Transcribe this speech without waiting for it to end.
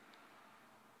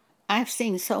I've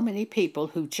seen so many people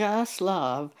who just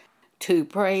love to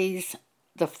praise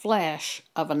the flesh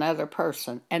of another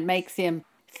person and make them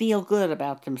feel good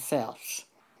about themselves.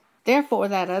 Therefore,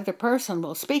 that other person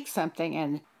will speak something,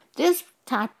 and this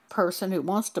type of person who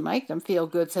wants to make them feel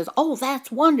good says, "Oh,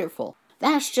 that's wonderful.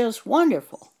 That's just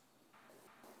wonderful."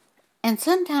 And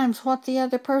sometimes what the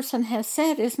other person has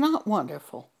said is not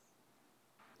wonderful.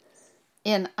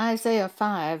 In Isaiah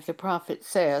 5, the prophet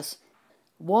says,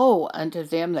 "Woe unto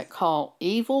them that call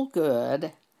evil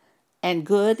good and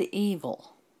good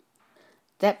evil,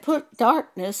 that put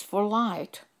darkness for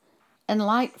light and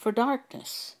light for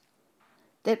darkness,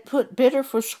 that put bitter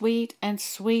for sweet and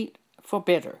sweet for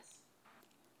bitter."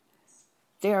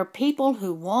 There are people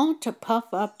who want to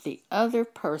puff up the other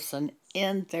person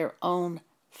in their own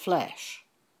flesh.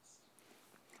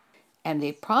 And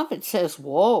the prophet says,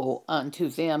 "Woe unto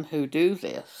them who do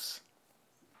this."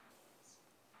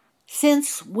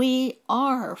 Since we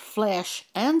are flesh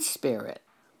and spirit,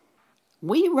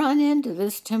 we run into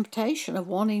this temptation of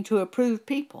wanting to approve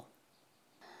people.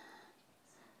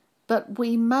 But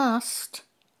we must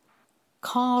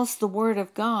cause the Word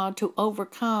of God to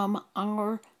overcome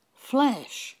our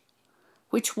flesh,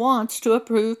 which wants to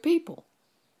approve people.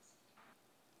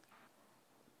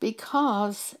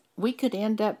 Because we could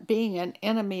end up being an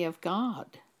enemy of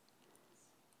God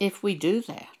if we do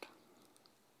that.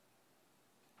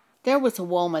 There was a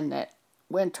woman that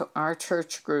went to our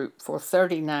church group for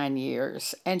 39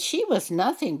 years, and she was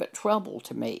nothing but trouble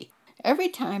to me. Every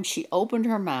time she opened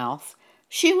her mouth,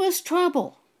 she was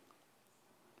trouble.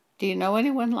 Do you know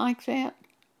anyone like that?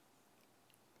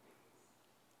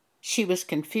 She was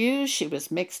confused, she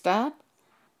was mixed up.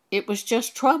 It was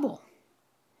just trouble.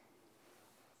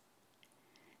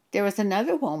 There was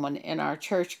another woman in our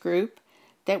church group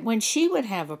that when she would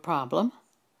have a problem,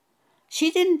 she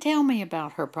didn't tell me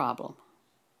about her problem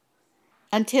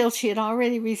until she had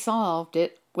already resolved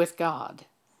it with God.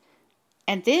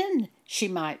 And then she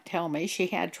might tell me she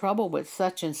had trouble with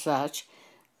such and such,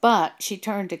 but she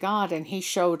turned to God and He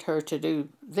showed her to do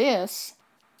this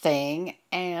thing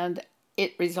and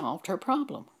it resolved her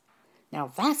problem.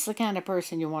 Now that's the kind of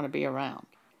person you want to be around.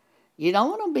 You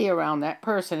don't want to be around that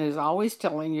person who's always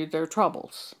telling you their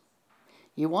troubles.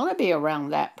 You want to be around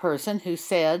that person who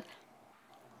said,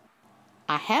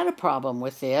 "I had a problem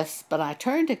with this, but I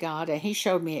turned to God and He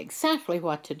showed me exactly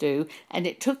what to do, and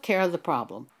it took care of the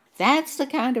problem." That's the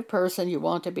kind of person you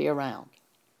want to be around.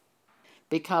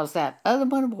 Because that other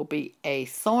one will be a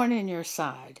thorn in your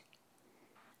side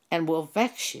and will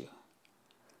vex you.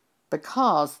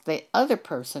 Because the other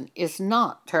person is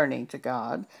not turning to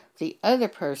God. The other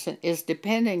person is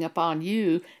depending upon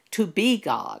you to be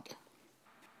God.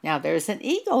 Now, there's an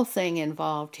ego thing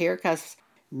involved here because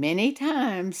many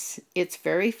times it's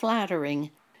very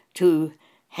flattering to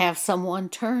have someone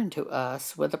turn to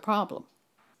us with a problem.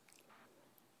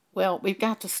 Well, we've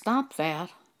got to stop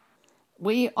that.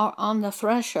 We are on the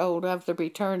threshold of the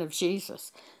return of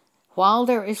Jesus. While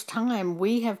there is time,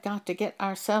 we have got to get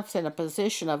ourselves in a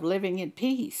position of living in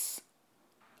peace.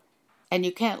 And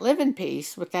you can't live in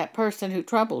peace with that person who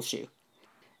troubles you.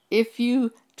 If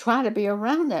you try to be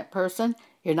around that person,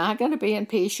 you're not going to be in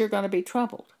peace, you're going to be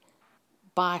troubled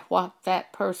by what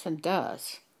that person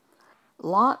does.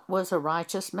 Lot was a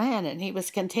righteous man, and he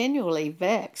was continually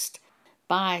vexed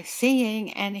by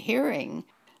seeing and hearing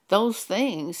those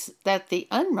things that the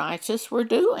unrighteous were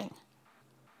doing.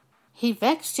 He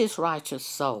vexed his righteous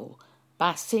soul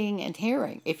by seeing and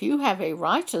hearing. If you have a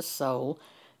righteous soul,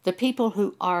 the people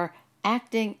who are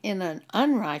acting in an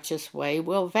unrighteous way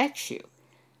will vex you,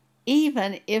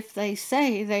 even if they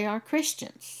say they are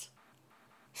Christians.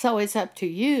 So it's up to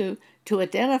you to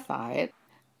identify it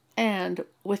and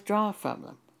withdraw from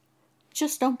them.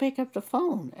 Just don't pick up the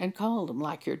phone and call them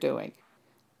like you're doing.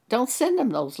 Don't send them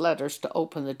those letters to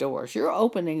open the doors. You're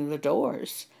opening the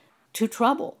doors to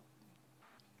trouble.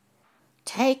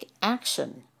 Take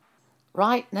action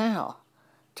right now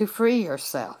to free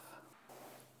yourself.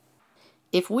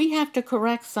 If we have to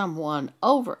correct someone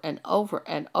over and over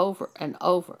and over and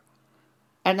over,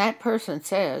 and that person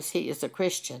says he is a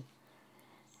Christian,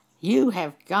 you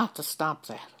have got to stop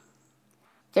that.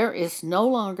 There is no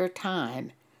longer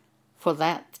time for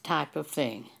that type of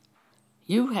thing.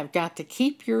 You have got to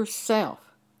keep yourself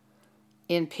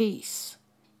in peace.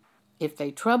 If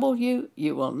they trouble you,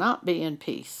 you will not be in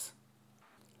peace.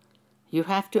 You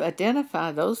have to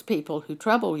identify those people who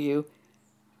trouble you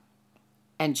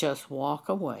and just walk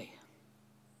away.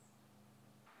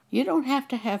 You don't have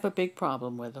to have a big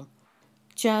problem with them.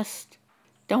 Just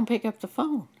don't pick up the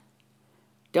phone.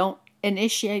 Don't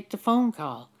initiate the phone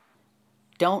call.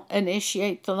 Don't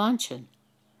initiate the luncheon.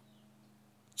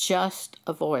 Just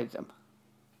avoid them.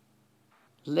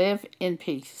 Live in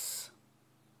peace.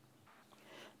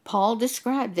 Paul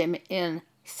described them in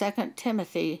 2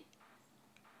 Timothy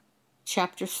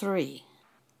chapter 3.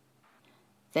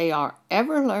 They are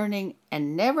ever learning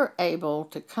and never able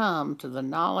to come to the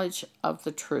knowledge of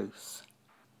the truth.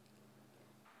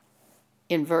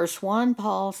 In verse 1,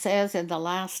 Paul says, in the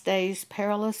last days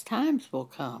perilous times will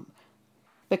come,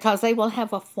 because they will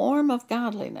have a form of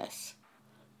godliness,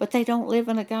 but they don't live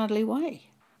in a godly way.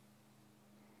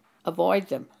 Avoid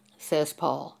them, says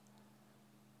Paul.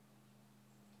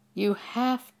 You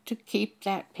have to keep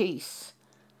that peace.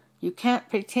 You can't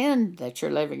pretend that you're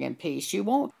living in peace. You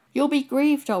won't. You'll be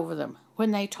grieved over them.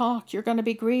 When they talk, you're going to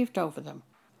be grieved over them.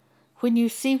 When you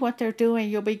see what they're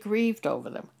doing, you'll be grieved over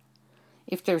them.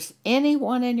 If there's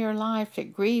anyone in your life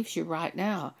that grieves you right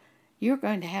now, you're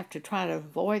going to have to try to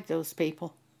avoid those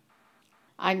people.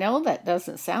 I know that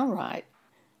doesn't sound right,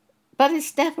 but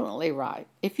it's definitely right.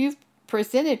 If you've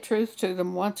presented truth to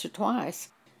them once or twice,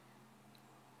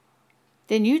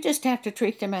 then you just have to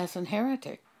treat them as an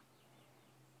heretic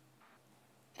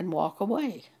and walk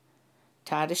away.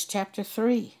 Titus chapter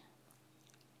 3.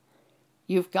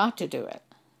 You've got to do it.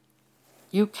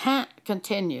 You can't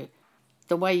continue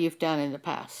the way you've done in the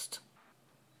past.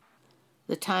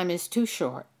 The time is too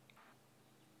short.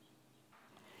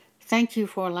 Thank you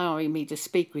for allowing me to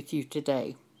speak with you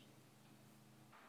today.